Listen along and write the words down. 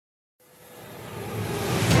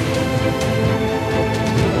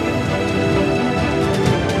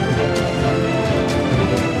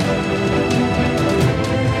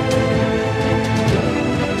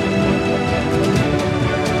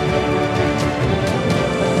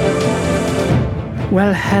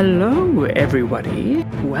Well, hello everybody.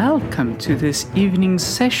 Welcome to this evening's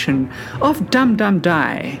session of Dum Dum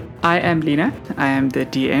Die. I am Lena, I am the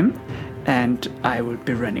DM, and I will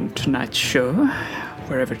be running tonight's show,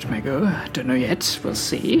 wherever it may go, don't know yet, we'll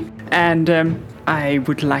see. And I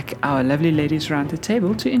would like our lovely ladies around the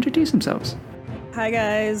table to introduce themselves. Hi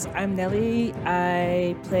guys, I'm Nelly.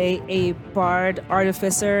 I play a bard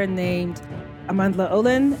artificer named Amandla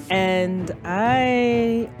Olin, and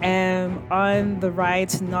I am on the ride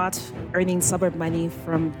to not earning suburb money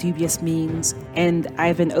from dubious means, and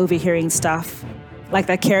I've been overhearing stuff like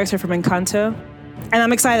that character from Encanto, and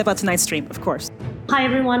I'm excited about tonight's stream, of course. Hi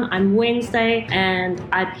everyone, I'm Wednesday, and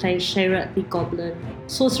I play Shayra the Goblin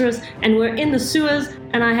Sorceress, and we're in the sewers,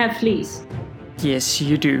 and I have fleas. Yes,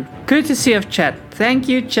 you do. Good to see you, chat. Thank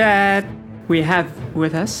you, chat. We have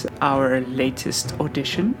with us our latest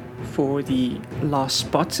audition for the last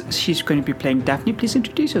spot. She's going to be playing Daphne. Please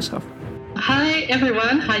introduce yourself. Hi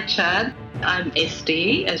everyone. Hi Chad. I'm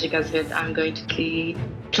SD. As you guys heard, I'm going to be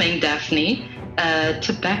playing Daphne,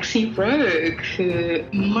 Tabaxi Rogue, who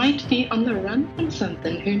might be on the run from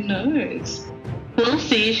something. Who knows? We'll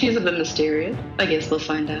see. She's a bit mysterious. I guess we'll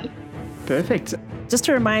find out. Perfect. Just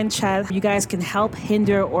to remind Chad, you guys can help,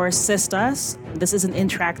 hinder, or assist us. This is an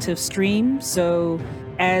interactive stream, so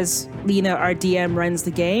as Lena, our DM, runs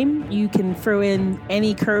the game, you can throw in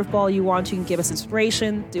any curveball you want. You can give us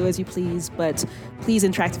inspiration, do as you please, but please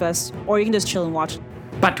interact with us, or you can just chill and watch.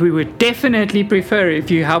 But we would definitely prefer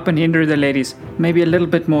if you help and hinder the ladies. Maybe a little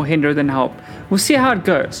bit more hinder than help. We'll see how it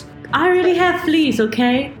goes. I really have fleas,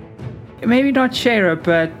 okay? Maybe not Shayra,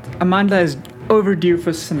 but Amanda is overdue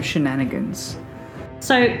for some shenanigans.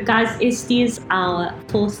 So, guys, SD is our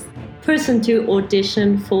fourth person to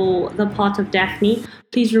audition for the part of Daphne.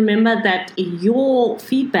 Please remember that your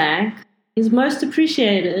feedback is most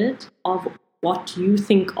appreciated of what you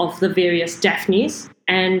think of the various Daphnes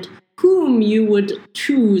and whom you would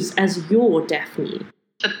choose as your Daphne.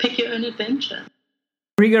 So pick your own adventure.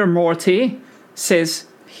 Rigor Morty says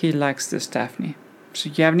he likes this Daphne. So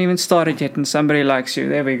you haven't even started yet and somebody likes you.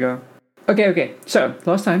 There we go. Okay. So,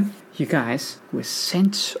 last time, you guys were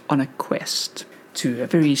sent on a quest to a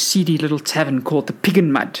very seedy little tavern called the Pig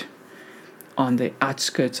and Mud on the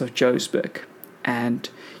outskirts of Joesburg. And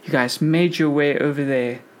you guys made your way over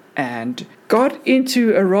there and got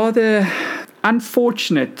into a rather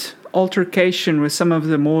unfortunate altercation with some of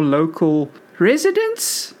the more local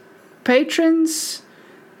residents, patrons,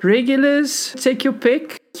 regulars, take your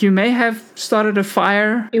pick. You may have started a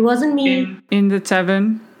fire. It wasn't me. In the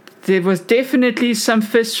tavern. There was definitely some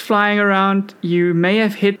fists flying around. You may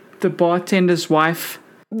have hit the bartender's wife.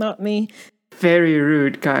 Not me. Very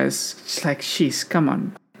rude, guys. It's like, sheesh, come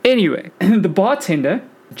on. Anyway, the bartender,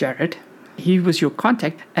 Jared, he was your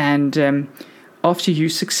contact. And after you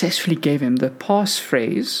successfully gave him the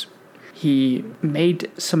passphrase, he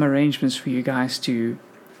made some arrangements for you guys to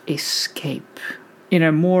escape in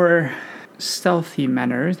a more stealthy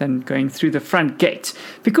manner than going through the front gate,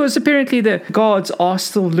 because apparently the guards are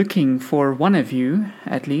still looking for one of you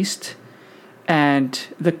at least, and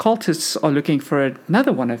the cultists are looking for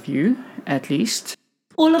another one of you at least.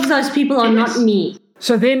 All of those people are not me.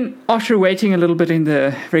 So then, after waiting a little bit in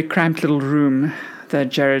the very cramped little room that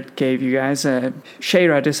Jared gave you guys,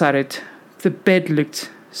 Shayra decided the bed looked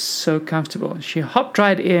so comfortable. She hopped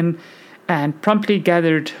right in and promptly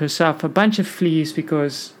gathered herself a bunch of fleas,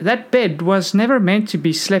 because that bed was never meant to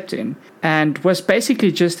be slept in and was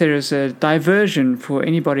basically just there as a diversion for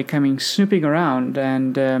anybody coming snooping around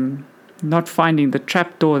and not finding the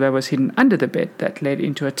trapdoor that was hidden under the bed that led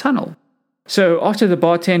into a tunnel. So after the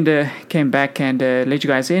bartender came back and let you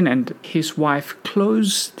guys in and his wife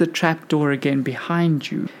closed the trapdoor again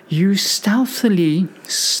behind you, you stealthily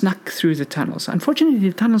snuck through the tunnels. Unfortunately,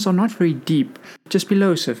 the tunnels are not very deep, just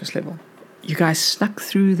below surface level. You guys snuck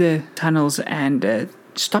through the tunnels and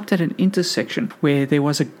stopped at an intersection where there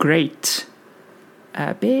was a grate,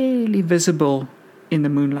 barely visible in the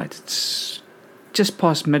moonlight. It's just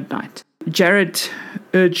past midnight. Jared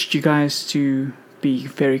urged you guys to be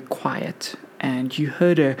very quiet, and you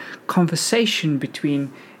heard a conversation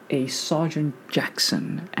between a Sergeant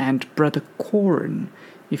Jackson and Brother Corin,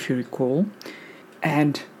 if you recall.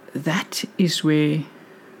 And that is where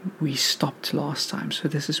we stopped last time, so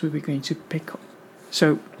this is where we're going to pick up.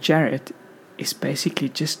 So Jared is basically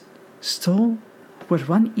just still with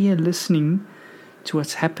one ear listening to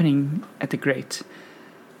what's happening at the grate,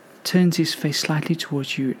 turns his face slightly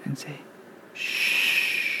towards you and say,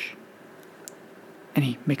 shh, and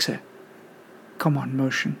he makes a come on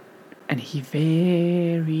motion, and he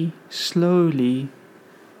very slowly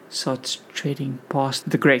starts treading past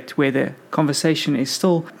the grate where the conversation is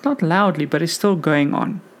still, not loudly, but is still going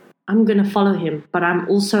on. I'm going to follow him, but I'm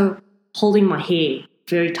also holding my hair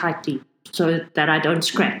very tightly so that I don't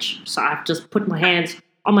scratch. So I've just put my hands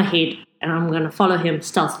on my head and I'm going to follow him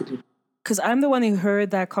stealthily. Because I'm the one who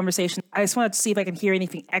heard that conversation. I just wanted to see if I can hear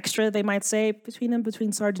anything extra they might say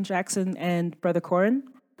between Sergeant Jackson and Brother Corin.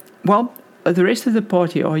 Well, the rest of the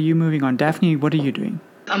party, are you moving on? Daphne, what are you doing?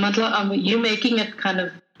 Amandla, are you making it kind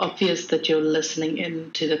of obvious that you're listening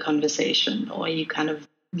into the conversation, or are you kind of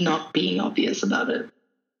not being obvious about it?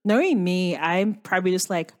 Knowing me, I'm probably just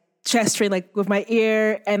like gesturing like with my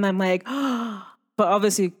ear, and I'm like, but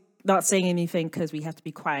obviously not saying anything because we have to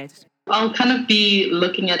be quiet. I'll kind of be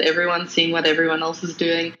looking at everyone, seeing what everyone else is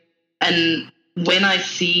doing. And when I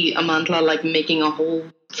see Amandla like making a whole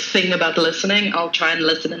thing about listening, I'll try and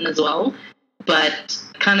listen in as well. But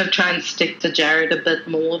kind of try and stick to Jared a bit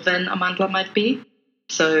more than Amandla might be.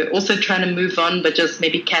 So also trying to move on, but just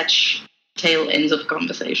maybe catch tail ends of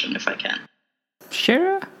conversation if I can.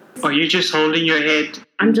 Shara? Are you just holding your head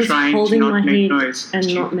I'm just trying holding to not my make head noise?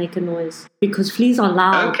 and not make a noise because fleas are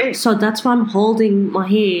loud. Okay. So that's why I'm holding my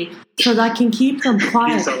hair so that I can keep them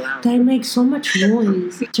quiet. Fleas are loud. They make so much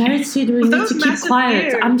noise. Jared said we need Those to keep massive quiet.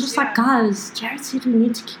 ears, I'm just yeah. like, guys, Jared said we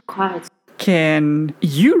need to keep quiet. Can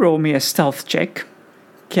you roll me a stealth check?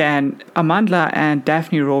 Can Amandla and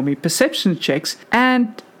Daphne roll me perception checks?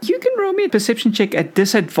 And you can roll me a perception check at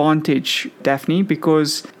disadvantage, Daphne,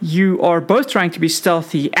 because you are both trying to be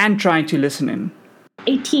stealthy and trying to listen in.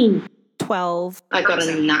 18. 12. I got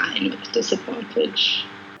a 9 with disadvantage.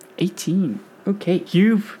 18. Okay.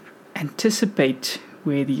 You anticipate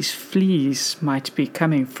where these fleas might be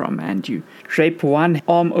coming from, and you drape one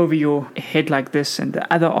arm over your head like this and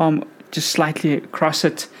the other arm just slightly across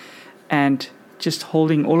it, and just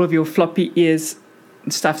holding all of your floppy ears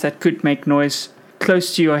and stuff that could make noise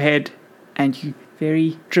close to your head, and you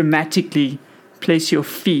very dramatically place your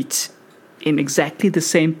feet in exactly the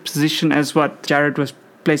same position as what Jared was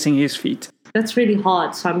placing his feet. That's really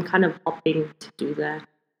hard, so I'm kind of hopping to do that.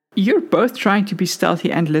 You're both trying to be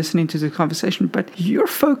stealthy and listening to the conversation, but your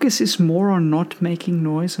focus is more on not making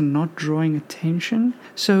noise and not drawing attention.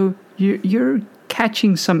 So you're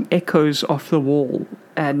catching some echoes off the wall,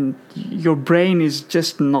 and your brain is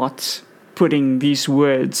just not putting these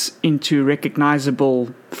words into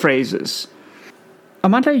recognizable phrases.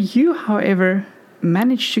 Amanda, you, however,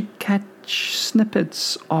 managed to catch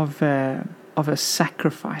snippets of a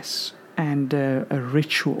sacrifice and a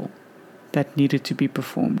ritual that needed to be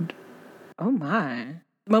performed. Oh my.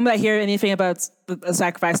 The moment I hear anything about the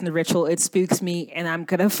sacrifice and the ritual, it spooks me, and I'm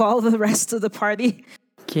going to follow the rest of the party.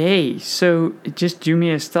 Okay, so just do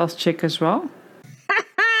me a stealth check as well.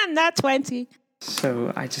 Not 20.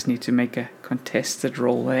 So I just need to make a contested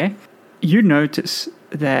roll there. You notice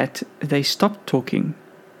that they stopped talking,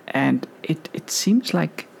 and it seems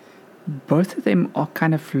like both of them are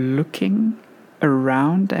kind of looking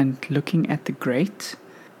around and looking at the grate,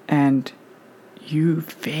 and you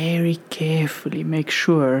very carefully make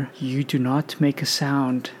sure you do not make a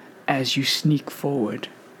sound as you sneak forward,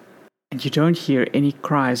 and you don't hear any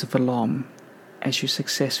cries of alarm as you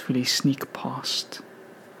successfully sneak past.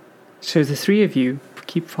 So the three of you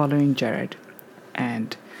keep following Jared,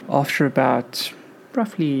 and after about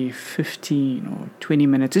roughly 15 or 20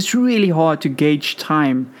 minutes, it's really hard to gauge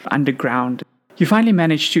time underground, you finally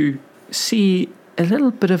manage to see a little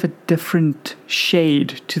bit of a different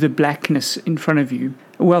shade to the blackness in front of you.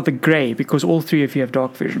 Well, the grey, because all three of you have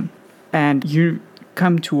dark vision. And you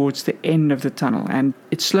come towards the end of the tunnel, and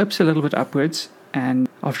it slopes a little bit upwards, and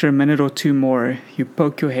after a minute or two more, you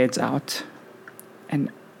poke your heads out, and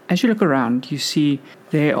as you look around, you see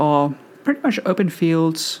there are pretty much open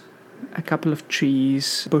fields, a couple of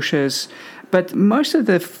trees, bushes, but most of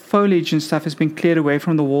the foliage and stuff has been cleared away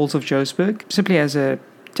from the walls of Joesburg, simply as a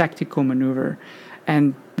tactical maneuver.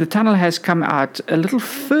 And the tunnel has come out a little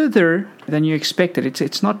further than you expected.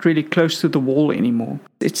 It's not really close to the wall anymore.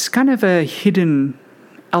 It's kind of a hidden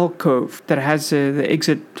alcove that has the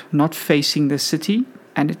exit not facing the city,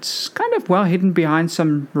 and it's kind of well hidden behind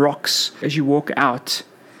some rocks as you walk out.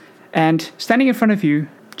 And standing in front of you,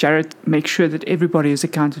 Jared makes sure that everybody is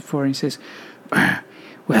accounted for, and he says,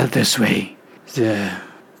 "Well, this way. The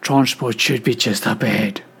transport should be just up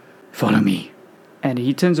ahead. Follow me." And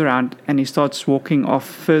he turns around and he starts walking off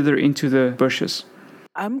further into the bushes.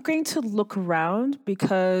 I'm going to look around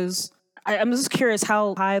because I'm just curious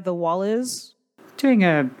how high the wall is. Doing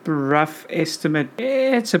a rough estimate,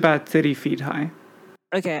 it's about 30 feet high.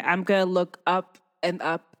 Okay, I'm going to look up and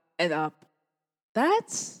up and up.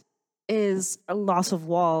 That is a lot of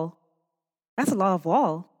wall. That's a lot of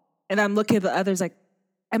wall. And I'm looking at the others like,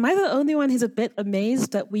 am I the only one who's a bit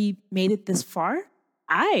amazed that we made it this far?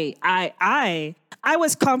 I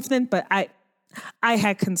was confident, but I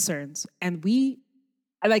had concerns, and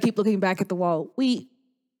I keep looking back at the wall. We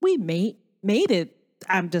made it.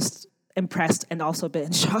 I'm just impressed and also a bit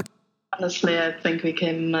in shock. Honestly, I think we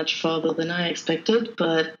came much farther than I expected,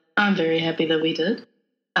 but I'm very happy that we did.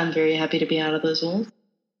 I'm very happy to be out of those walls.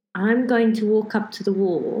 I'm going to walk up to the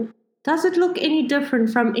wall. Does it look any different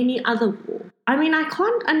from any other wall? I mean, I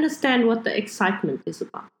can't understand what the excitement is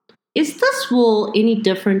about. Is this wall any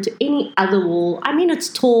different to any other wall? I mean, it's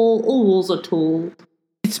tall. All walls are tall.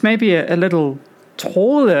 It's maybe a little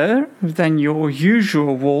taller than your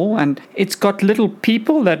usual wall, and it's got little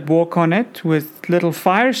people that walk on it with little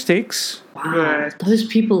fire sticks. Wow, those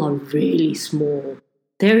people are really small.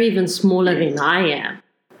 They're even smaller than I am.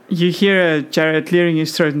 You hear Jared clearing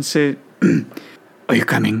his throat and say, "Are you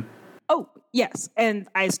coming?" Oh, yes. And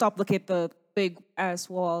I stop looking at the big ass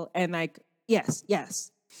wall and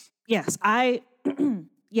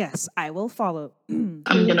yes, I will follow. I'm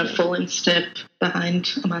going to fall in step behind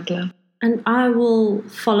Amandla. And I will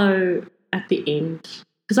follow at the end,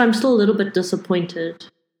 because I'm still a little bit disappointed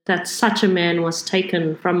that such a man was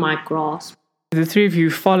taken from my grasp. The three of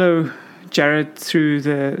you follow Jared through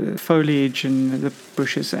the foliage and the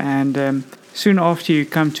bushes, and soon after you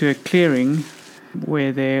come to a clearing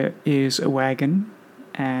where there is a wagon,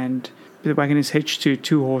 and the wagon is hitched to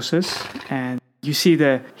 2 horses, and you see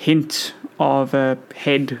the hint of a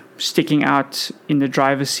head sticking out in the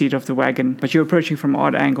driver's seat of the wagon, but you're approaching from an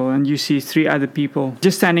odd angle, and you see 3 other people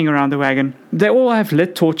just standing around the wagon. They all have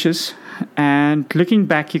lit torches, and looking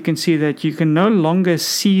back, you can see that you can no longer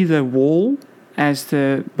see the wall, as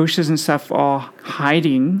the bushes and stuff are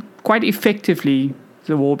hiding quite effectively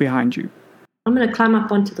the wall behind you. I'm going to climb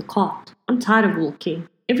up onto the cart. I'm tired of walking.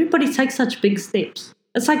 Everybody takes such big steps.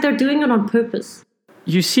 It's like they're doing it on purpose.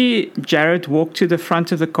 You see Jared walk to the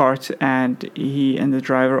front of the cart, and he and the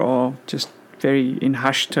driver are just very in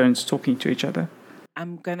hushed tones talking to each other.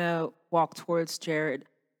 I'm gonna walk towards Jared.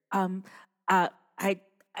 I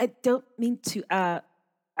don't mean to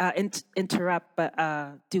interrupt,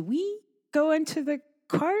 but do we go into the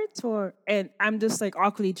cart, or? And I'm just like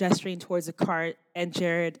awkwardly gesturing towards the cart and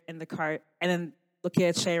Jared in the cart, and then looking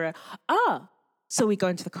at Shayra. So we go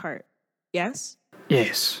into the cart. Yes.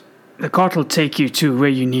 Yes. The cart will take you to where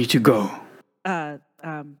you need to go.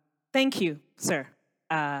 Thank you, sir.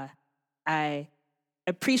 I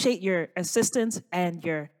appreciate your assistance and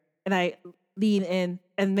I lean in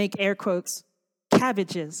and make air quotes,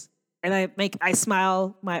 cabbages. And I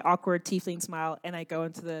smile, my awkward tiefling smile, and I go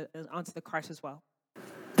onto the cart as well.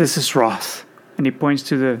 This is Roth. And he points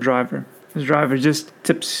to the driver. The driver just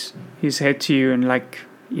tips his head to you in like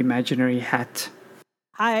imaginary hat.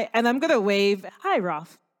 Hi, and I'm gonna wave. Hi,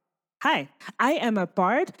 Roth. Hi, I am a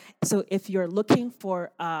bard, so if you're looking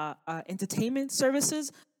for entertainment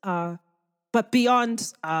services, but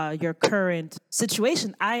beyond your current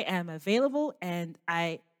situation, I am available, and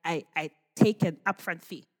I take an upfront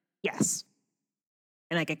fee. Yes.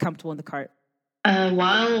 And I get comfortable in the cart.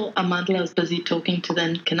 While Amandla is busy talking to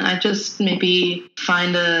them, can I just maybe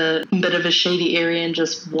find a bit of a shady area and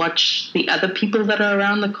just watch the other people that are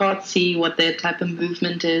around the cart, see what their type of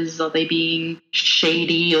movement is? Are they being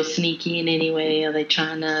shady or sneaky in any way? Are they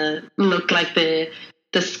trying to look like they're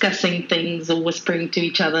discussing things or whispering to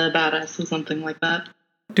each other about us or something like that?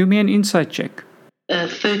 Do me an insight check.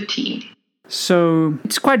 13. So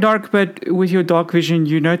it's quite dark, but with your dark vision,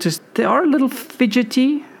 you notice they are a little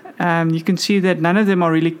fidgety. You can see that none of them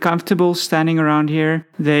are really comfortable standing around here.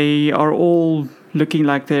 They are all looking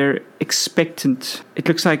like they're expectant. It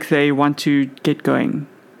looks like they want to get going.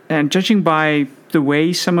 And judging by the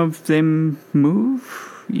way some of them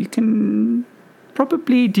move, you can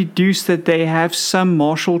probably deduce that they have some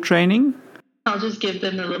martial training. I'll just give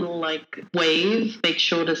them a little wave, make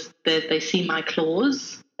sure that they see my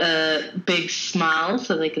claws, a big smile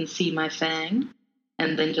so they can see my fang,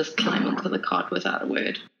 and then just climb into the cart without a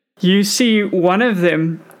word. You see one of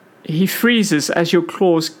them, he freezes as your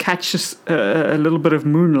claws catches a little bit of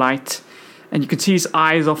moonlight, and you can see his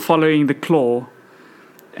eyes are following the claw.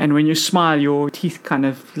 And when you smile, your teeth kind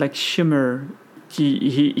of shimmer.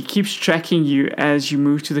 He keeps tracking you as you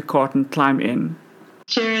move to the cart and climb in.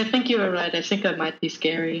 Sure, I think you were right. I think that might be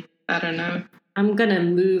scary. I don't know. I'm going to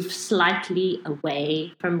move slightly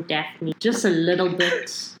away from Daphne, just a little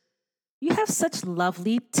bit. You have such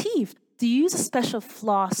lovely teeth. Do you use a special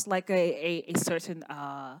floss, like a certain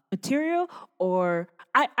material, or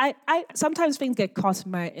I sometimes things get caught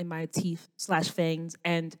in my teeth / fangs,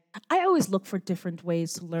 and I always look for different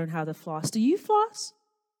ways to learn how to floss. Do you floss?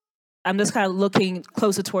 I'm just kind of looking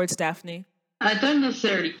closer towards Daphne. I don't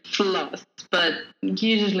necessarily floss, but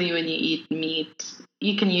usually when you eat meat,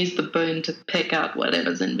 you can use the bone to pick out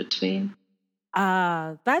whatever's in between.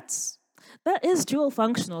 That is dual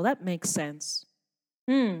functional. That makes sense.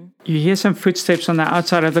 You hear some footsteps on the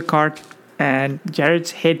outside of the cart, and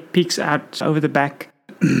Jared's head peeks out over the back.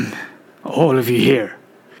 All of you here.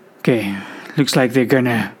 Okay, looks like they're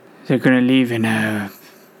gonna leave in a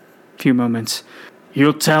few moments.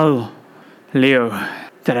 You'll tell Leo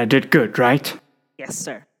that I did good, right? Yes,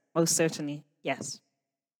 sir. Most certainly. Yes.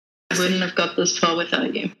 I wouldn't have got this far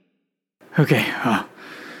without you. Okay,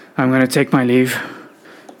 I'm gonna take my leave.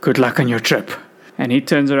 Good luck on your trip. And he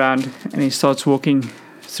turns around and he starts walking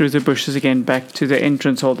through the bushes again back to the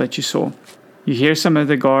entrance hall that you saw. You hear some of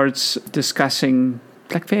the guards discussing,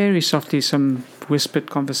 like very softly, some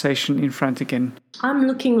whispered conversation in front again. I'm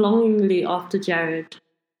looking longingly after Jared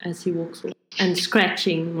as he walks away and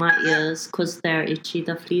scratching my ears because they're itchy.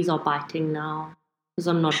 The fleas are biting now because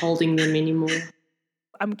I'm not holding them anymore.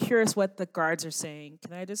 I'm curious what the guards are saying.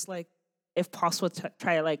 Can I just, if possible,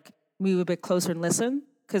 try to, move a bit closer and listen?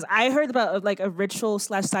 Because I heard about, a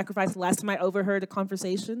ritual/sacrifice the last time I overheard a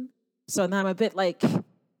conversation. So now I'm a bit,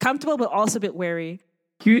 comfortable, but also a bit wary.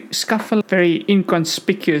 You scuffle very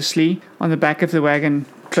inconspicuously on the back of the wagon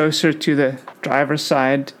closer to the driver's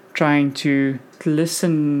side, trying to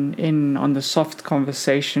listen in on the soft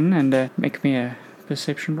conversation and make me a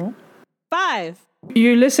perception roll. 5.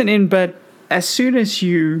 You listen in, but as soon as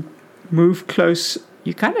you move close,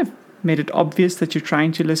 you kind of made it obvious that you're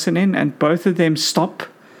trying to listen in, and both of them stop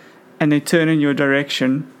and they turn in your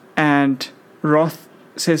direction. And Roth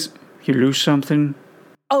says, "You lose something?"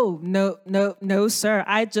 Oh, no, sir.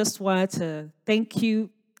 I just wanted to thank you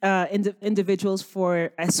individuals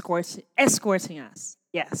for escorting us.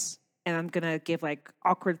 Yes. And I'm going to give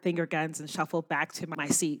awkward finger guns and shuffle back to my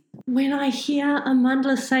seat. When I hear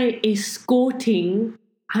Amandla say escorting,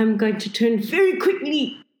 I'm going to turn very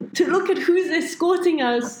quickly to look at who's escorting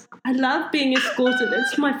us. I love being escorted.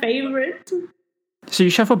 It's my favorite. So you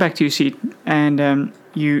shuffle back to your seat and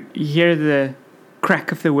you hear the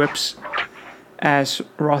crack of the whips as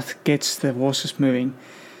Roth gets the horses moving.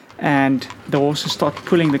 And the horses start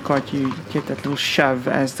pulling the cart. You get that little shove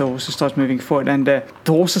as the horses start moving forward. And the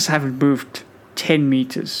horses haven't moved 10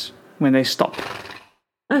 meters when they stop.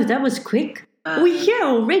 Oh, that was quick. We're here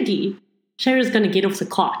already. Shara's going to get off the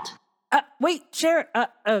cart. Wait,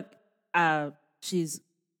 Shara. She's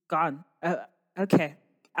gone. Okay.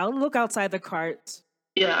 I'll look outside the cart.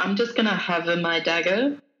 Yeah, I'm just going to have my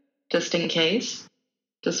dagger, just in case.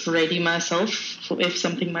 Just ready myself for if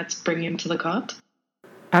something might spring into the cart.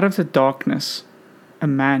 Out of the darkness, a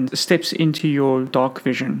man steps into your dark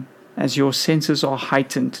vision. As your senses are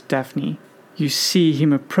heightened, Daphne, you see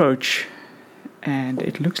him approach, and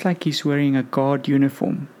it looks like he's wearing a guard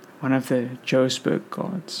uniform, one of the Joesburg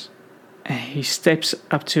guards. He steps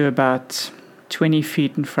up to about 20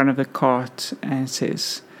 feet in front of the cart and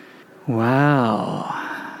says, "Well,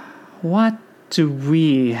 what do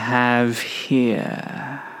we have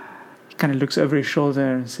here?" He kind of looks over his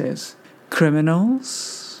shoulder and says,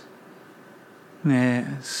 "Criminals?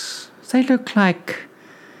 Yes, they look like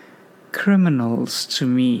criminals to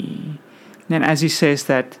me." And as he says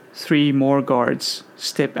that, 3 more guards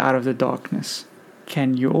step out of the darkness.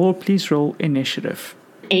 Can you all please roll initiative?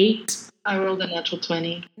 8. I rolled a natural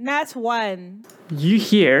 20. Nat 1. You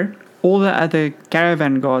hear all the other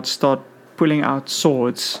caravan guards start pulling out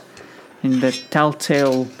swords in the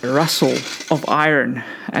telltale rustle of iron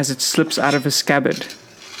as it slips out of a scabbard.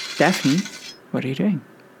 Daphne, what are you doing?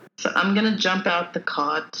 So I'm going to jump out the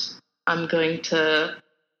cart. I'm going to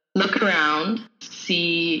look around,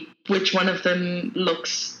 see which one of them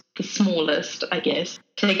looks the smallest, I guess.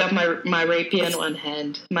 Take up my rapier in one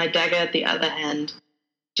hand, my dagger at the other hand.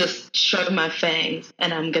 Just show my fangs,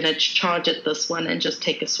 and I'm going to charge at this one and just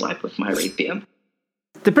take a swipe with my rapier.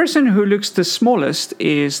 The person who looks the smallest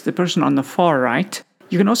is the person on the far right.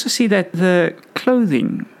 You can also see that the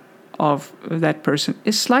clothing of that person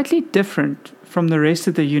is slightly different from the rest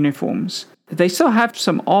of the uniforms. They still have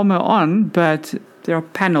some armor on, but there are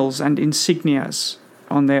panels and insignias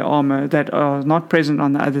on their armor that are not present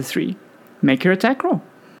on the other 3. Make your attack roll.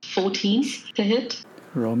 14 to hit.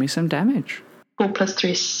 Roll me some damage. 4 plus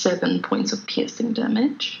 3 is 7 points of piercing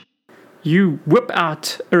damage. You whip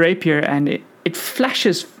out a rapier and it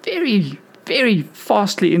flashes very, very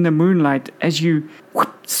fastly in the moonlight as you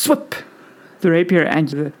swip the rapier, and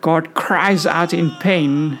the guard cries out in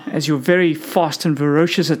pain as your very fast and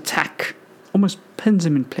ferocious attack almost pins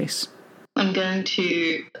him in place. I'm going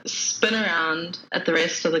to spin around at the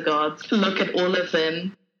rest of the guards, look at all of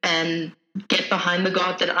them, and get behind the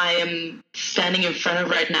guard that I am standing in front of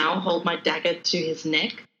right now, hold my dagger to his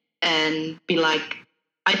neck, and be like,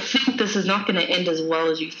 I think this is not going to end as well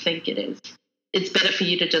as you think it is. It's better for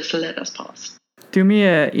you to just let us pass. Do me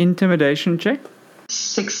an intimidation check.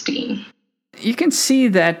 16. You can see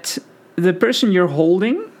that the person you're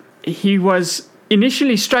holding, he was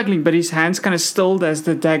initially struggling, but his hands kind of stilled as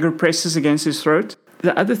the dagger presses against his throat.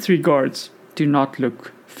 The other 3 guards do not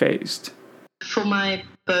look phased. For my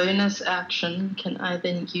bonus action, can I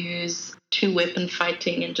then use 2-weapon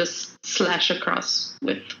fighting and just slash across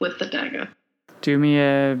with the dagger? Do me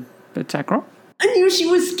a attack roll. I knew she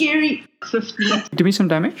was scary. 15. Do me some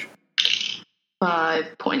damage.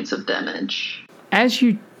 5 points of damage. As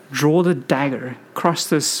you draw the dagger across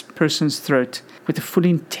this person's throat with the full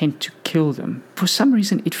intent to kill them, for some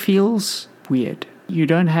reason it feels weird. You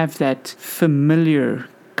don't have that familiar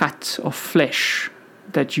cut of flesh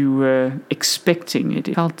that you were expecting.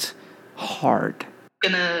 It felt hard.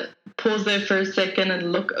 I'm gonna pause there for a second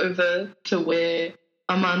and look over to where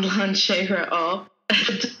Amandla and Shayra are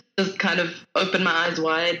and just kind of open my eyes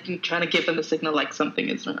wide and trying to give them a signal like something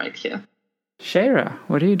isn't right here. Shayra,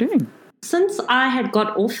 what are you doing? Since I had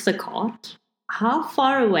got off the cart, how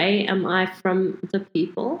far away am I from the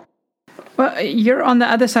people? Well, you're on the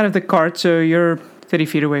other side of the cart, so you're 30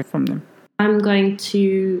 feet away from them. I'm going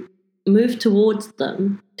to move towards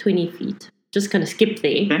them 20 feet. Just going to skip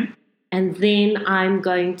there. Okay. And then I'm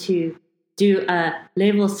going to do a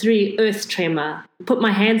level 3 earth tremor. Put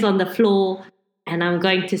my hands on the floor and I'm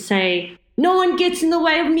going to say, no one gets in the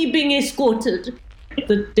way of me being escorted.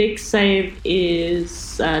 The dex save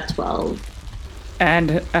is 12.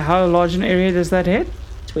 And how large an area does that hit?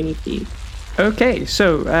 20 feet. Okay,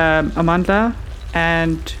 so Amandla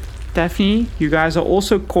and Daphne, you guys are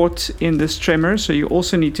also caught in this tremor, so you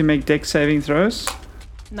also need to make dex saving throws.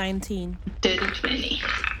 19. Dirty 20.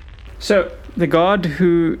 So the guard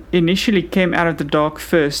who initially came out of the dark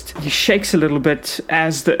first, he shakes a little bit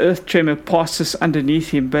as the earth tremor passes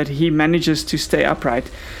underneath him, but he manages to stay upright.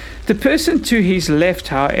 The person to his left,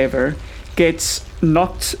 however, gets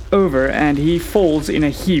knocked over and he falls in a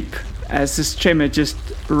heap as this tremor just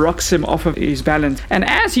rocks him off of his balance. And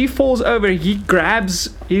as he falls over, he grabs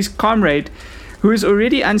his comrade who is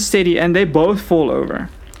already unsteady and they both fall over.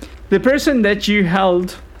 The person that you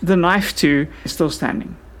held the knife to is still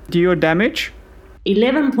standing. Do your damage?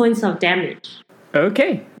 11 points of damage.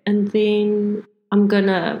 Okay. And then I'm going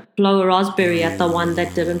to blow a raspberry at the one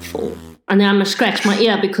that didn't fall. And then I'm going to scratch my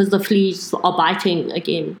ear because the fleas are biting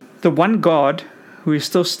again. The one guard who is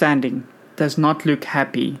still standing does not look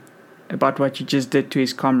happy about what you just did to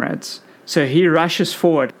his comrades. So he rushes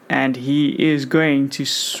forward and he is going to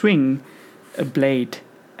swing a blade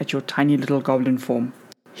at your tiny little goblin form.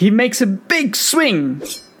 He makes a big swing,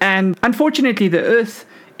 and unfortunately the earth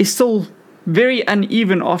is still very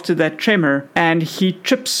uneven after that tremor, and he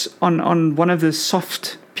trips on one of the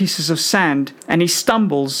soft pieces of sand and he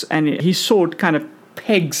stumbles and his sword kind of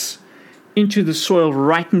pegs into the soil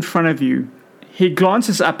right in front of you. He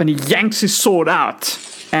glances up and he yanks his sword out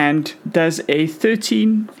and does a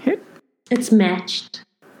 13 hit. It's matched.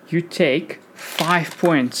 You take 5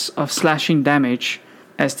 points of slashing damage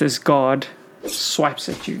as this guard swipes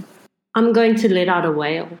at you. I'm going to let out a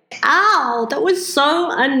wail. Ow, that was so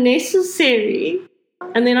unnecessary.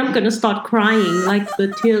 And then I'm going to start crying, like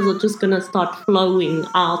the tears are just going to start flowing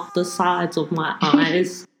out the sides of my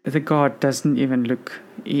eyes. The guard doesn't even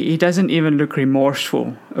look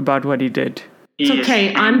remorseful about what he did. It's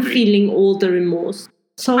okay, I'm feeling all the remorse.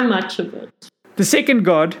 So much of it. The second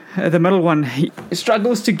guard, the middle one, he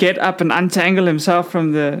struggles to get up and untangle himself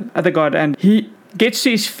from the other guard, and he gets to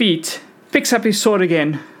his feet, picks up his sword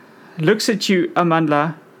again, looks at you,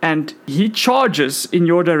 Amandla, and he charges in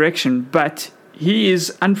your direction, but he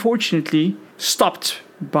is unfortunately stopped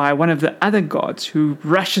by one of the other guards who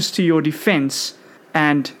rushes to your defense,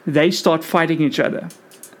 and they start fighting each other.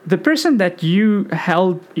 The person that you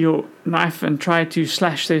held your knife and tried to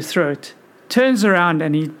slash their throat turns around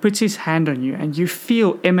and he puts his hand on you, and you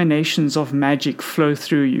feel emanations of magic flow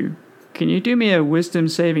through you. Can you do me a wisdom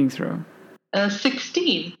saving throw?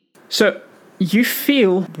 16. So you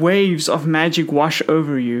feel waves of magic wash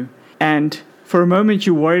over you, and for a moment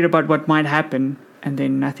you're worried about what might happen, and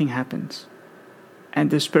then nothing happens. And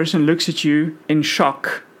this person looks at you in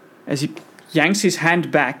shock as he yanks his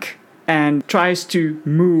hand back and tries to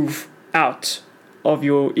move out of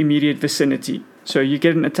your immediate vicinity. So you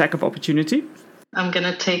get an attack of opportunity. I'm going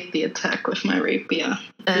to take the attack with my rapier.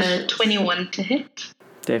 21 to hit.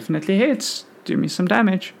 Definitely hits. Do me some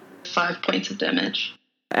damage. 5 points of damage.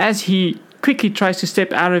 As he quickly tries to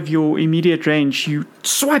step out of your immediate range, you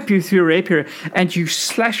swipe you through your rapier and you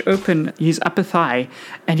slash open his upper thigh,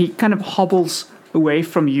 and he kind of hobbles away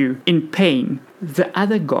from you in pain. The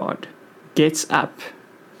other guard gets up,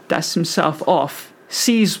 dusts himself off,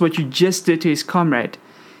 sees what you just did to his comrade,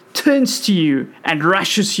 turns to you and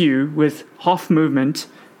rushes you with half movement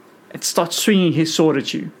and starts swinging his sword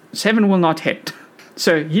at you. 7 will not hit.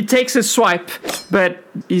 So he takes a swipe, but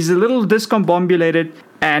he's a little discombobulated,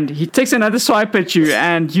 and he takes another swipe at you,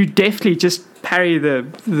 and you deftly just parry the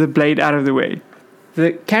blade out of the way.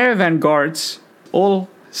 The caravan guards all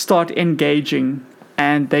start engaging,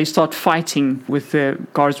 and they start fighting with the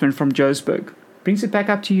guardsmen from Joesburg. Brings it back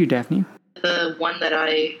up to you, Daphne. The one that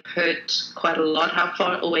I hurt quite a lot, how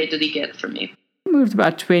far away did he get from me? Moved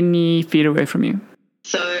about 20 feet away from you.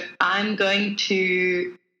 So I'm going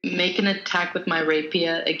to make an attack with my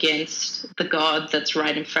rapier against the guard that's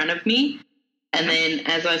right in front of me. And then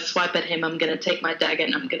as I swipe at him, I'm going to take my dagger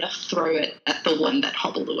and I'm going to throw it at the one that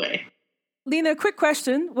hobbled away. Lena, quick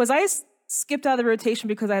question. Was I skipped out of the rotation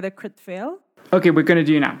because I had a crit fail? Okay, we're going to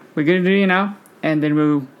do you now. And then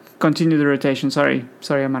we'll continue the rotation. Sorry,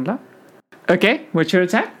 Amandla. Okay, what's your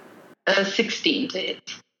attack? 16 to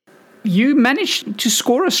hit. You managed to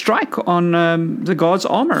score a strike on the guard's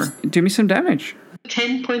armor. Do me some damage.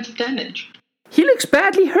 10 points of damage. He looks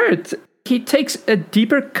badly hurt. He takes a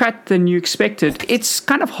deeper cut than you expected. It's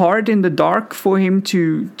kind of hard in the dark for him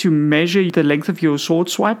to measure the length of your sword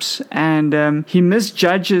swipes, and he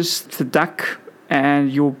misjudges the duck,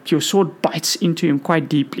 and your sword bites into him quite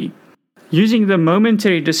deeply. Using the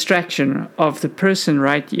momentary distraction of the person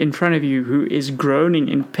right in front of you who is groaning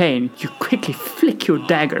in pain, you quickly flick your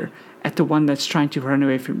dagger at the one that's trying to run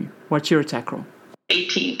away from you. What's your attack roll?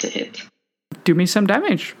 18 to hit. Do me some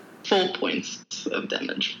damage. 4 points of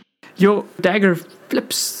damage. Your dagger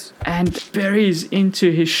flips and buries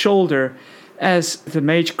into his shoulder as the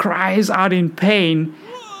mage cries out in pain,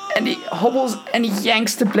 and he hobbles and he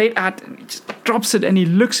yanks the blade out and he just drops it, and he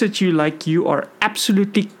looks at you like you are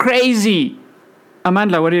absolutely crazy.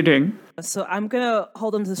 Amandla, what are you doing? So I'm going to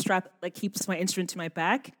hold on to the strap that keeps my instrument to my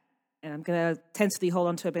back, and I'm going to tentatively hold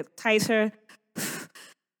on to it a bit tighter.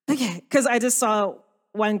 Okay, because I just saw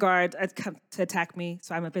one guard come to attack me,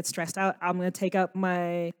 so I'm a bit stressed out. I'm going to take out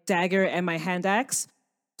my dagger and my hand axe.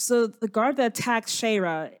 So the guard that attacked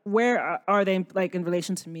Shayra, where are they in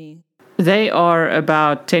relation to me? They are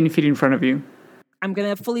about 10 feet in front of you. I'm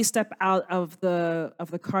going to fully step out of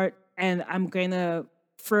the cart, and I'm going to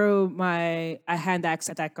throw a hand axe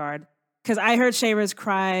at that guard. Because I heard Shayra's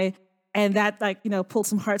cry, and that pulled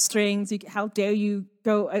some heartstrings. How dare you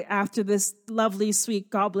go after this lovely, sweet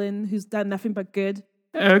goblin who's done nothing but good?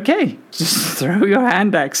 Okay, just throw your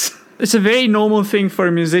hand axe. It's a very normal thing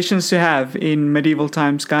for musicians to have in medieval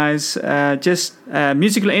times, guys. Just a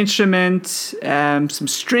musical instrument, some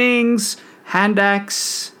strings, hand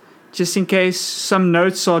axe, just in case some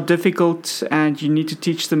notes are difficult and you need to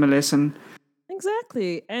teach them a lesson.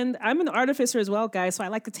 Exactly. And I'm an artificer as well, guys, so I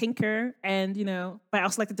like to tinker and, but I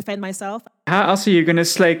also like to defend myself. How else are you going to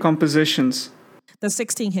slay compositions? The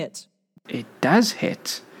 16 hit. It does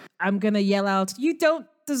hit. I'm going to yell out, "You don't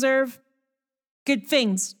deserve good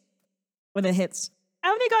things," when it hits. I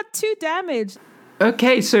only got 2 damage.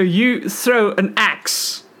 Okay, so you throw an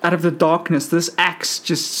axe out of the darkness. This axe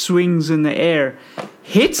just swings in the air,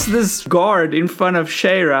 hits this guard in front of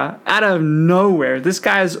Shayra out of nowhere. This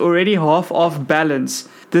guy is already half off balance.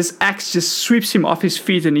 This axe just sweeps him off his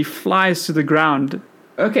feet and he flies to the ground.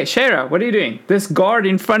 Okay, Shayra, what are you doing? This guard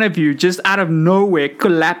in front of you just out of nowhere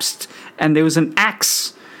collapsed, and there was an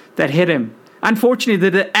axe that hit him. Unfortunately,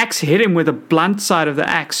 the axe hit him with the blunt side of the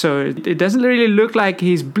axe, so it doesn't really look like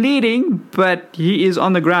he's bleeding, but he is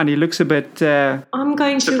on the ground. He looks a bit I'm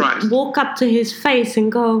going surprised. to walk up to his face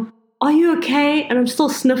and go, "Are you okay?" And I'm still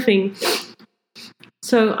sniffing.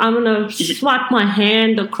 So I'm going to swipe my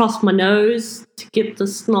hand across my nose to get the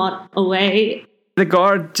snot away. The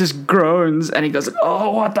guard just groans and he goes,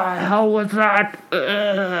 "Oh, what the hell was that?"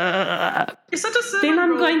 Is that a Then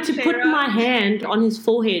I'm going to put my hand on his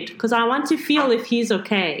forehead because I want to feel if he's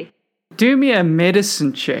okay. Do me a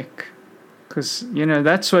medicine check, because,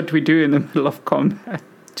 that's what we do in the middle of combat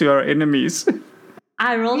to our enemies.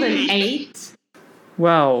 I rolled an 8.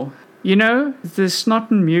 Well, the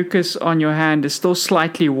snot and mucus on your hand is still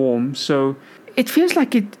slightly warm, so it feels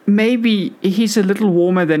like maybe he's a little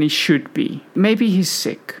warmer than he should be. Maybe he's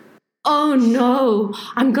sick. Oh no,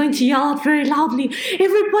 I'm going to yell out very loudly,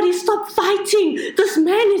 "Everybody stop fighting! This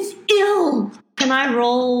man is ill!" Can I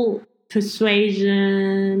roll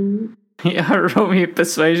persuasion? Yeah, roll me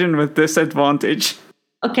persuasion with disadvantage.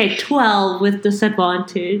 Okay, 12 with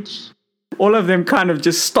disadvantage. all of them kind of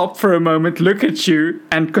just stop for a moment, look at you,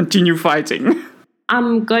 and continue fighting.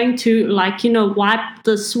 I'm going to, wipe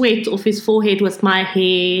the sweat off his forehead with my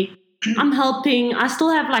hair. I'm helping. I still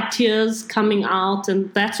have, tears coming out,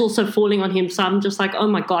 and that's also falling on him. So I'm just like, oh,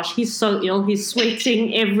 my gosh, he's so ill. He's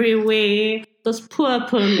sweating everywhere. This poor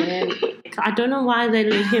man. I don't know why they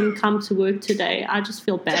let him come to work today. I just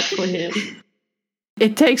feel bad for him.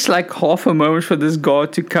 It takes half a moment for this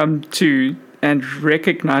guard to come to and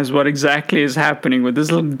recognize what exactly is happening with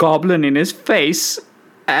this little goblin in his face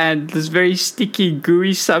and this very sticky,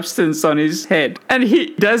 gooey substance on his head. And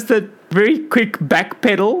he does that very quick back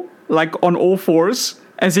pedal, on all fours,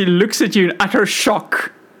 as he looks at you in utter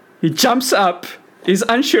shock. He jumps up, is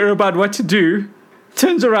unsure about what to do,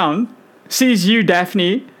 turns around, sees you,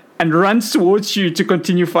 Daphne, and runs towards you to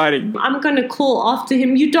continue fighting. I'm going to call after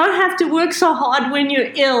him. You don't have to work so hard when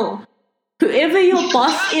you're ill. Whoever your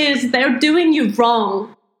boss is, they're doing you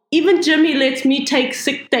wrong. Even Jimmy lets me take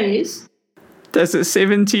sick days. Does a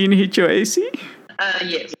 17 hit your AC?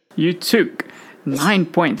 Yes. You took 9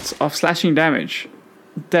 points of slashing damage.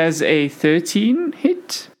 Does a 13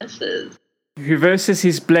 hit? Yes. He reverses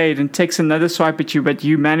his blade and takes another swipe at you, but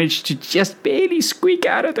you manage to just barely squeak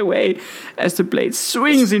out of the way as the blade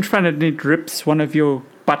swings in front and it rips one of your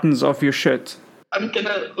buttons off your shirt. I'm going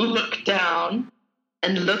to look down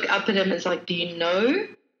and look up at him. It's like, do you know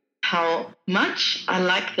how much I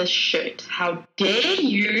like this shirt? How dare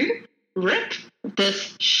you rip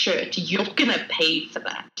this shirt? You're going to pay for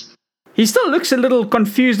that. He still looks a little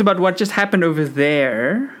confused about what just happened over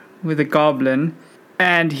there with the goblin.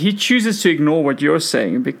 And he chooses to ignore what you're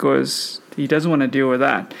saying because he doesn't want to deal with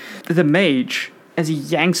that. The mage, as he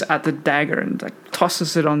yanks out the dagger and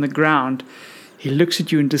tosses it on the ground, he looks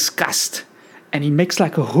at you in disgust and he makes a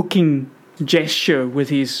hooking gesture with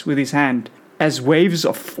his hand as waves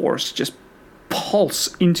of force just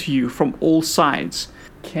pulse into you from all sides.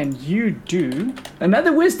 Can you do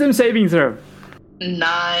another wisdom saving throw?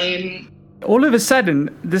 9. All of a sudden,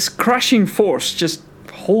 this crushing force just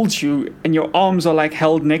holds you and your arms are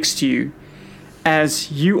held next to you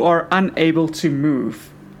as you are unable to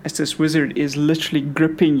move, as this wizard is literally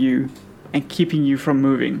gripping you and keeping you from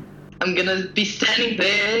moving. I'm gonna be standing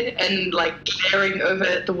there and glaring over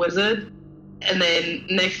at the wizard, and then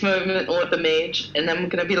next moment or the mage, and I'm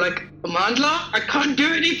gonna be like, Amandla, I can't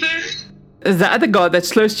do anything. The other guard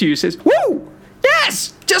that's close to you says, woo,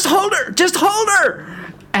 yes, just hold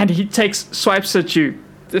her, and he takes swipes at you.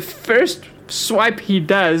 The first swipe he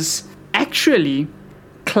does actually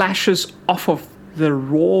clashes off of the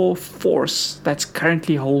raw force that's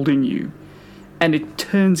currently holding you, and it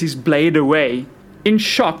turns his blade away. In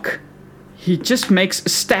shock, he just makes a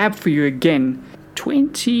stab for you again.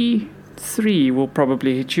 23 will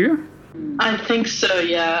probably hit you. I think so,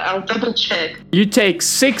 yeah. I'll double check. You take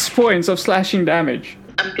 6 points of slashing damage.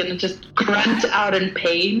 I'm gonna just grunt out in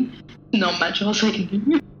pain. Not much else I can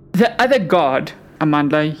do. The other guard,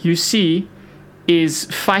 Amanda, you see is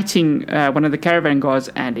fighting one of the caravan guards,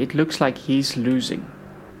 and it looks like he's losing.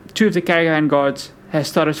 2 of the caravan guards have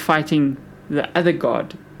started fighting the other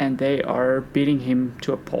guard, and they are beating him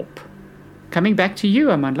to a pulp. Coming back to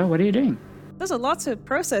you, Amanda, what are you doing? There's a lot to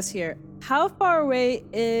process here. How far away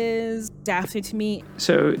is Daphne to me?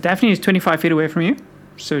 So Daphne is 25 feet away from you.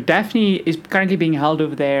 So Daphne is currently being held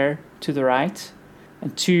over there to the right,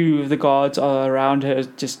 and 2 of the guards are around her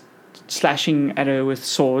just slashing at her with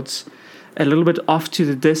swords. A little bit off to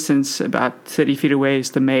the distance, about 30 feet away,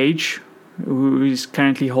 is the mage, who is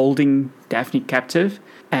currently holding Daphne captive.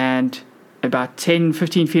 And about 10,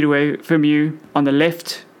 15 feet away from you, on the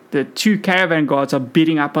left, the 2 caravan guards are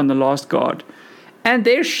beating up on the last guard. And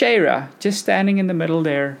there's Shayra, just standing in the middle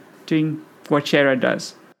there, doing what Shayra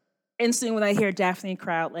does. Instantly, when I hear Daphne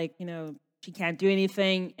cry out, she can't do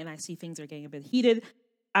anything, and I see things are getting a bit heated,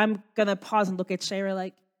 I'm going to pause and look at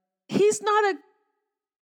Shayra he's not a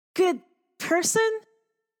good person?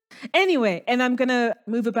 Anyway, and I'm going to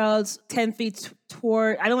move about 10 feet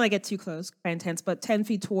toward, I don't want to get too close, quite intense, but 10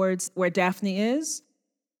 feet towards where Daphne is.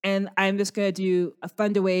 And I'm just going to do a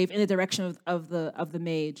thunder wave in the direction of the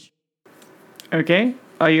mage. Okay.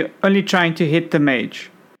 Are you only trying to hit the mage?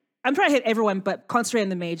 I'm trying to hit everyone, but concentrate on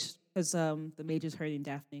the mage, because the mage is hurting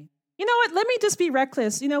Daphne. You know what? Let me just be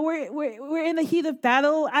reckless. We're in the heat of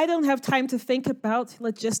battle. I don't have time to think about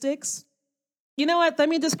logistics. You know what? Let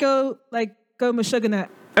me just go Meshuggah.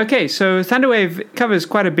 Okay, so Thunderwave covers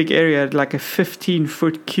quite a big area, like a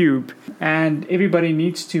 15-foot cube, and everybody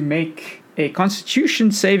needs to make a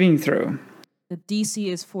Constitution saving throw. The DC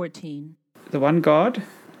is 14. The one guard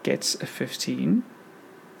gets a 15.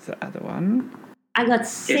 The other one... I got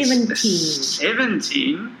 17.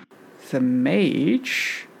 17? The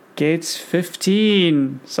mage gets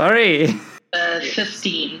 15. Sorry.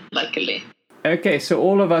 15, luckily. Okay, so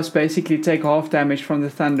all of us basically take half damage from the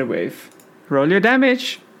thunder wave. Roll your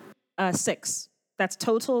damage. 6. That's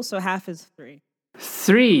total, so half is 3.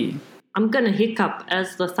 3. I'm going to hiccup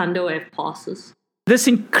as the thunder wave passes. This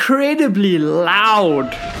incredibly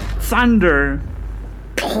loud thunder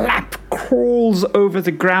clap crawls over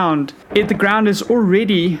the ground. The ground is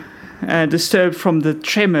already disturbed from the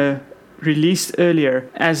tremor released earlier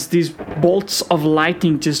as these bolts of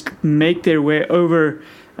lightning just make their way over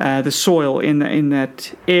the soil in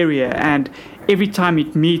that area, and every time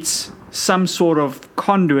it meets some sort of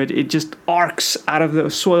conduit, it just arcs out of the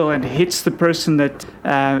soil and hits the person that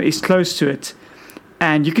is close to it.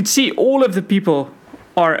 And you can see all of the people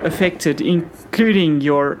are affected, including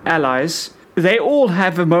your allies. They all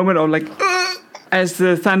have a moment of like, as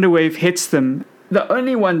the thunder wave hits them. The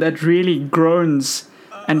only one that really groans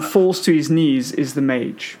and falls to his knees is the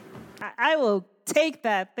mage. I will take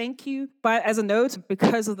that, thank you. But as a note,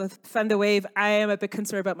 because of the thunder wave, I am a bit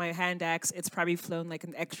concerned about my hand axe. It's probably flown like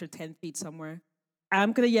an extra 10 feet somewhere.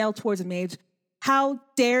 I'm going to yell towards the mage, how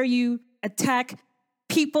dare you attack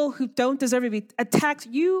people who don't deserve to be attacked?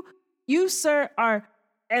 You, sir, are,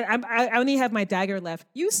 and I only have my dagger left.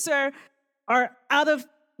 You, sir, are out of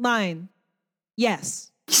line.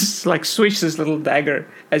 Yes. Just like swish this little dagger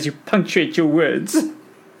as you punctuate your words.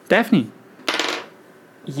 Daphne.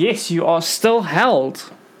 Yes, you are still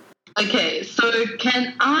held. Okay, so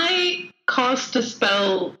can I cast a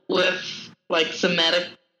spell with like somatic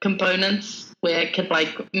components where I can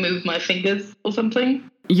like move my fingers or something?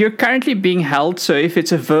 You're currently being held, so if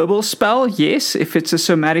it's a verbal spell, yes. If it's a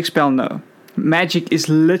somatic spell, no. Magic is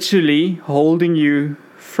literally holding you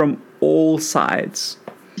from all sides.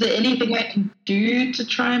 Is there anything I can do to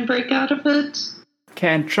try and break out of it?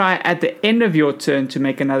 Can try at the end of your turn to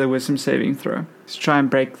make another wisdom saving throw. Let's try and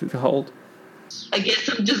break the hold. I guess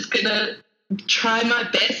I'm just gonna try my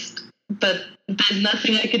best, but there's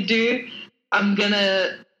nothing I can do. I'm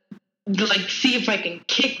gonna like see if I can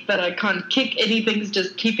kick, but I can't kick. Anything's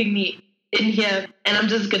just keeping me in here, and I'm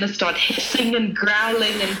just gonna start hissing and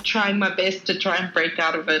growling and trying my best to try and break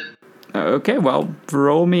out of it. Okay, well,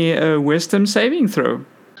 roll me a wisdom saving throw.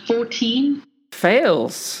 14.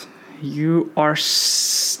 Fails. You are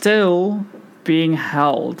still being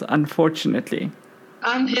held, unfortunately.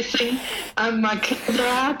 I'm hissing. My claws are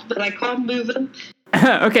out, but I can't move them.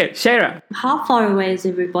 Okay, Shayra. How far away is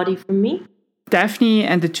everybody from me? Daphne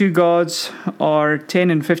and the two guards are 10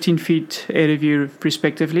 and 15 feet ahead of you,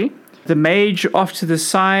 respectively. The mage off to the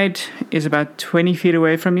side is about 20 feet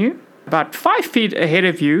away from you. About 5 feet ahead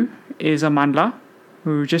of you is Amandla,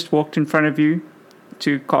 who just walked in front of you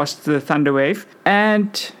to cast the thunder wave.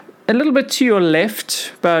 And a little bit to your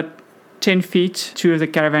left, about 10 feet, 2 of the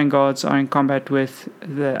caravan guards are in combat with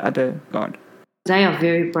the other guard. They are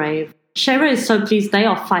very brave. Shayra is so pleased. They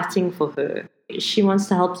are fighting for her. She wants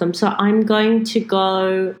to help them. So I'm going to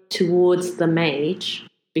go towards the mage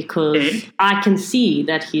because I can see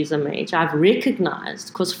that he's a mage. I've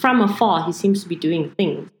recognized, because from afar he seems to be doing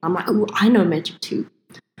things. I'm like, oh, I know magic too.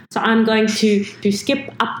 So I'm going to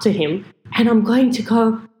skip up to him and I'm going to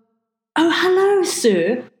go, oh, hello,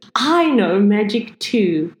 sir. I know magic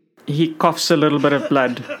too. He coughs a little bit of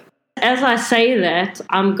blood. As I say that,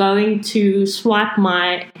 I'm going to swipe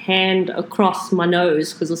my hand across my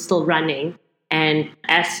nose because it's still running and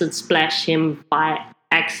acid splash him by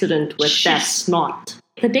accident with that snot.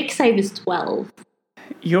 The dex save is 12.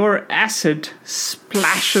 Your acid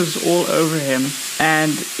splashes all over him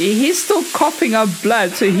and he's still coughing up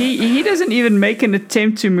blood, so he doesn't even make an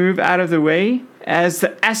attempt to move out of the way as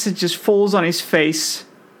the acid just falls on his face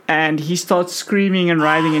and he starts screaming and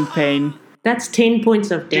writhing in pain. That's 10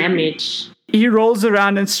 points of damage. He rolls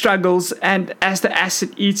around and struggles, and as the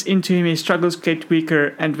acid eats into him, he struggles to get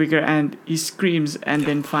weaker, and he screams and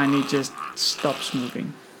then finally just stops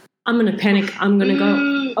moving. I'm going to panic. I'm going to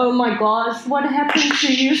go, oh my gosh, what happened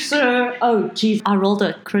to you, sir? Oh, geez, I rolled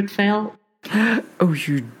a crit fail. Oh,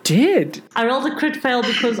 you did? I rolled a crit fail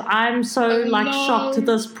because I'm so shocked.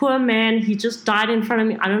 This poor man, he just died in front of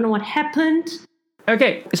me. I don't know what happened.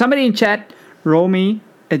 Okay, somebody in chat, roll me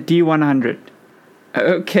a D100.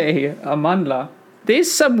 Okay, Amandla. There's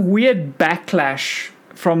some weird backlash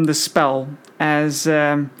from the spell as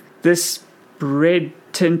this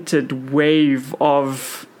red-tinted wave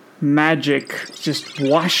of magic just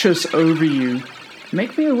washes over you.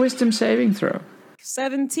 Make me a wisdom saving throw.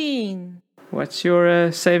 17. What's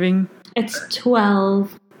your saving? It's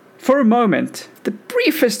 12. For a moment, the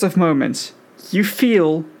briefest of moments, you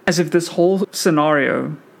feel as if this whole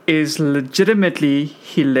scenario is legitimately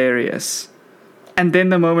hilarious. And then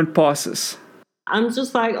the moment passes. I'm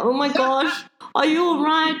just like, oh my gosh, are you all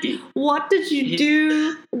right? What did you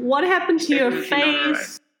do? What happened to your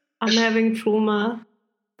face? I'm having trauma.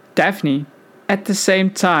 Daphne, at the same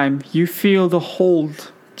time, you feel the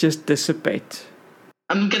hold just dissipate.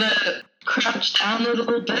 I'm going to crouch down a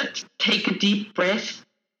little bit, take a deep breath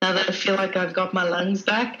now that I feel like I've got my lungs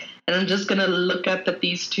back, and I'm just going to look up at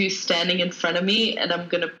these two standing in front of me, and I'm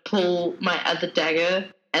going to pull my other dagger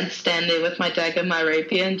and stand there with my dagger, my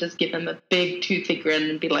rapier, and just give them a big toothy grin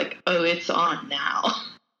and be like, oh, it's on now.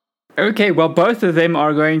 Okay, well, both of them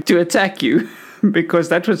are going to attack you because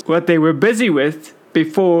that was what they were busy with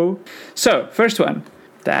before. So, first one.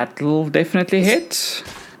 That'll definitely hit.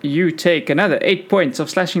 You take another 8 points of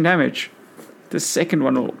slashing damage. The second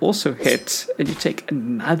one will also hit, and you take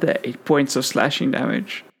another 8 points of slashing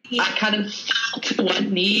damage. I kind of fell to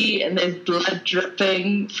one knee, and there's blood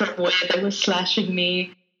dripping from where they were slashing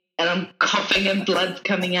me, and I'm coughing and blood's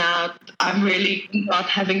coming out. I'm really not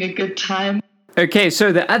having a good time. Okay,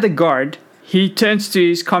 so the other guard, he turns to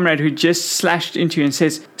his comrade who just slashed into you and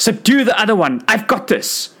says, subdue the other one, I've got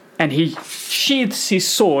this. And he sheaths his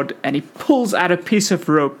sword and he pulls out a piece of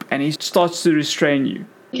rope and he starts to restrain you.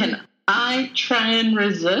 Can I try and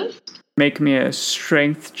resist? Make me a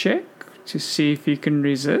strength check to see if you can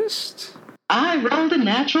resist. I rolled a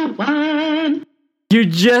natural 1. You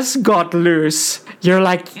just got loose. You're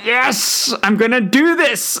like, yes, I'm gonna do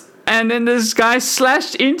this. And then this guy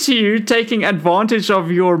slashed into you, taking advantage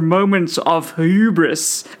of your moments of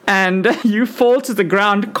hubris. And you fall to the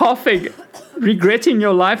ground coughing, regretting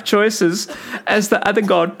your life choices as the other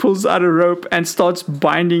guard pulls out a rope and starts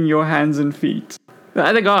binding your hands and feet. The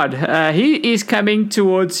other guard, he is coming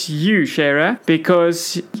towards you, Shayra,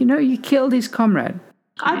 because, you killed his comrade.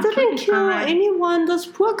 I didn't kill anyone. This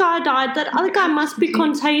poor guy died. That other guy must be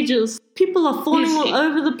contagious. People are falling all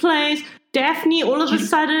over the place. Daphne all of a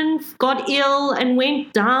sudden got ill and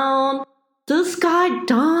went down. This guy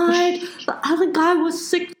died. The other guy was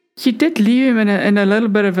sick. You did leave him in a little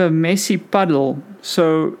bit of a messy puddle.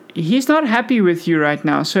 So he's not happy with you right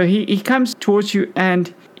now. So he comes towards you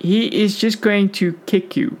and he is just going to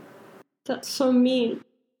kick you. That's so mean.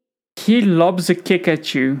 He lobs a kick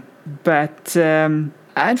at you. But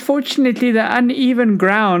unfortunately, the uneven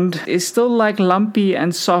ground is still like lumpy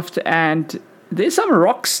and soft and there's some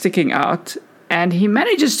rocks sticking out. And he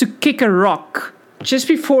manages to kick a rock just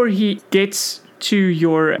before he gets to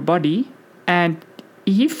your body. And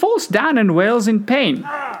he falls down and wails in pain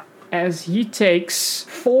as he takes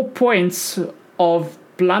 4 points of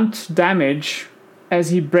blunt damage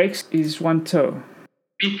as he breaks his one toe.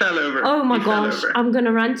 He fell over. Oh my gosh, I'm going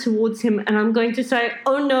to run towards him and I'm going to say,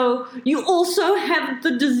 oh no, you also have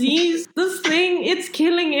the disease. This thing, it's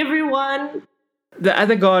killing everyone. The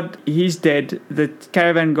other god, he's dead. The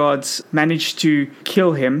caravan gods managed to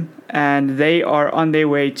kill him and they are on their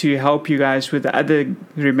way to help you guys with the other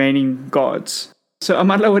remaining gods. So,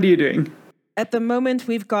 Amandla, what are you doing? At the moment,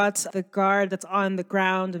 we've got the guard that's on the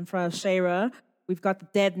ground in front of Shayra. We've got the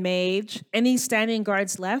dead mage. Any standing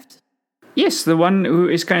guards left? Yes, the one who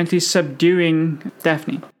is currently subduing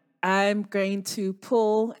Daphne. I'm going to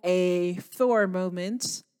pull a Thor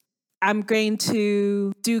moment. I'm going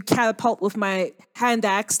to do catapult with my hand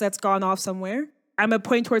axe that's gone off somewhere. I'm going to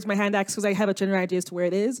point towards my hand axe because I have a general idea as to where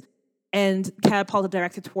it is. And catapult it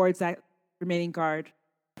directed towards that remaining guard.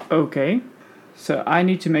 Okay. So I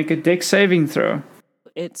need to make a dex saving throw.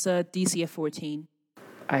 It's a DC of 14.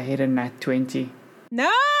 I hit a nat 20. No!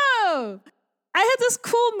 I had this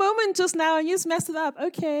cool moment just now and you just messed it up.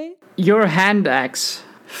 Okay. Your hand axe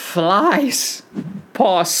flies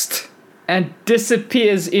past and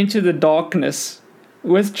disappears into the darkness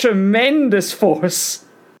with tremendous force.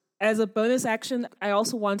 As a bonus action, I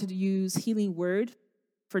also wanted to use Healing Word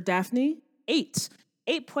for Daphne. 8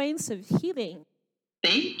 points of healing.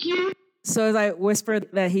 Thank you. So as I whisper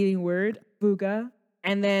that healing word, Booga,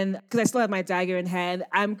 and then, because I still have my dagger in hand,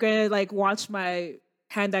 I'm going to watch my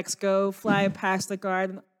hand axe go, fly past the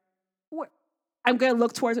guard. I'm going to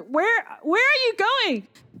look towards it. Where are you going?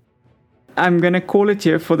 I'm going to call it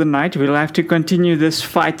here for the night. We'll have to continue this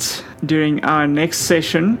fight during our next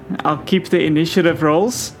session. I'll keep the initiative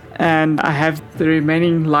rolls, and I have the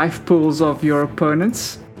remaining life pools of your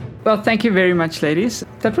opponents. Well, thank you very much, ladies.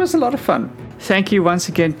 That was a lot of fun. Thank you once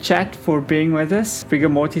again, chat, for being with us. Rigor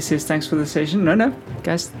Morty says thanks for the session. No.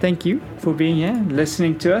 Guys, thank you for being here and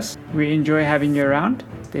listening to us. We enjoy having you around.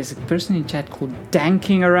 There's a person in chat called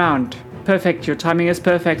Danking Around. Perfect. Your timing is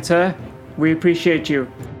perfect, sir. We appreciate you.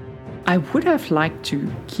 I would have liked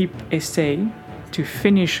to keep Estee to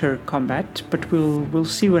finish her combat, but we'll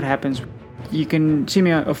see what happens. You can see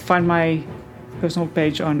me or find my personal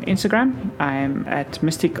page on Instagram. I am at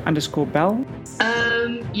mystic_bell.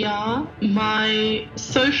 Yeah, my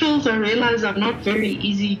socials, I realize I'm not very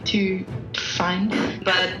easy to find,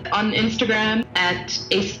 but on Instagram at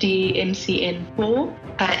SDMCN4,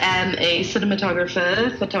 I am a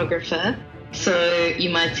photographer, so you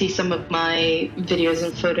might see some of my videos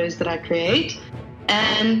and photos that I create.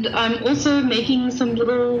 And I'm also making some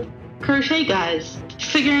little crochet guys,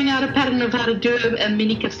 figuring out a pattern of how to do a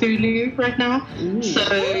mini Cthulhu right now. Ooh. So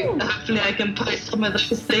hopefully I can post some of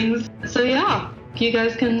those things. So yeah, you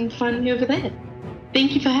guys can find me over there.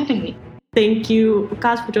 Thank you for having me. Thank you,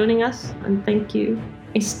 guys, for joining us. And thank you,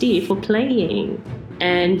 SD, for playing.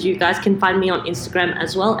 And you guys can find me on Instagram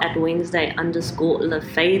as well at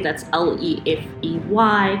Wednesday_Lefey. That's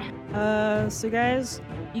Lefey. So guys,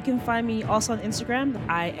 you can find me also on Instagram.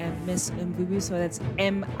 I am Miss Mvubu, so that's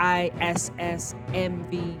MISSMVUBU.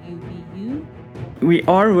 We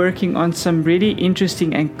are working on some really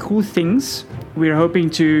interesting and cool things. We're hoping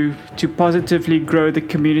to positively grow the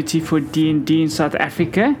community for D&D in South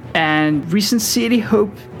Africa, and we sincerely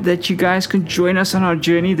hope that you guys can join us on our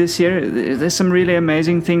journey this year. There's some really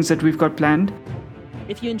amazing things that we've got planned.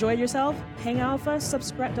 If you enjoyed yourself, hang out with us,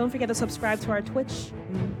 subscribe. Don't forget to subscribe to our Twitch.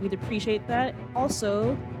 We'd appreciate that.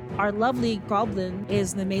 Also, our lovely Goblin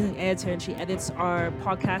is an amazing editor, and she edits our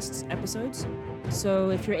podcast episodes. So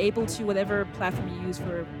if you're able to, whatever platform you use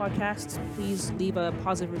for podcasts, please leave a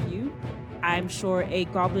positive review. I'm sure a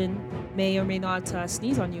goblin may or may not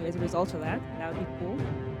sneeze on you as a result of that. That would be cool.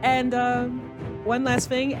 And one last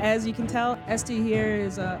thing, as you can tell, SD here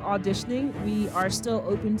is auditioning. We are still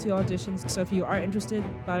open to auditions, so if you are interested,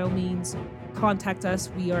 by all means, contact us.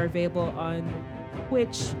 We are available on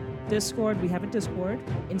Twitch, Discord. We have a Discord,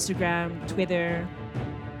 Instagram, Twitter,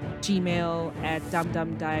 Gmail at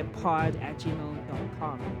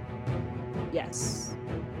dumdumdiepod@gmail.com. Yes.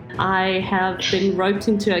 I have been roped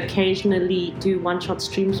into occasionally do one-shot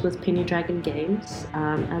streams with Penny Dragon Games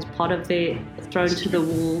as part of their Thrown to the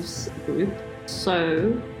Wolves group.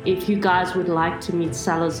 So if you guys would like to meet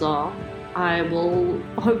Salazar, I will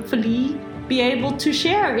hopefully be able to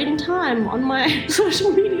share in time on my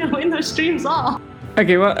social media when those streams are.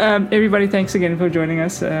 Okay, well, everybody, thanks again for joining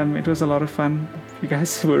us. It was a lot of fun. You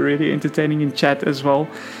guys were really entertaining in chat as well.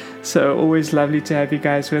 So always lovely to have you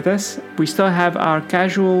guys with us. We still have our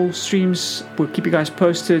casual streams. We'll keep you guys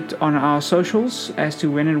posted on our socials as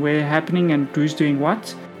to when and where happening and who's doing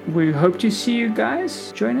what. We hope to see you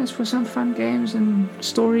guys. Join us for some fun games and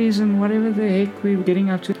stories and whatever the heck we're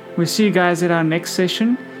getting up to. We'll see you guys at our next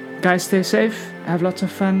session. Guys, stay safe. Have lots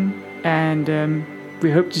of fun. And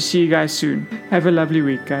we hope to see you guys soon. Have a lovely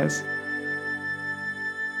week, guys.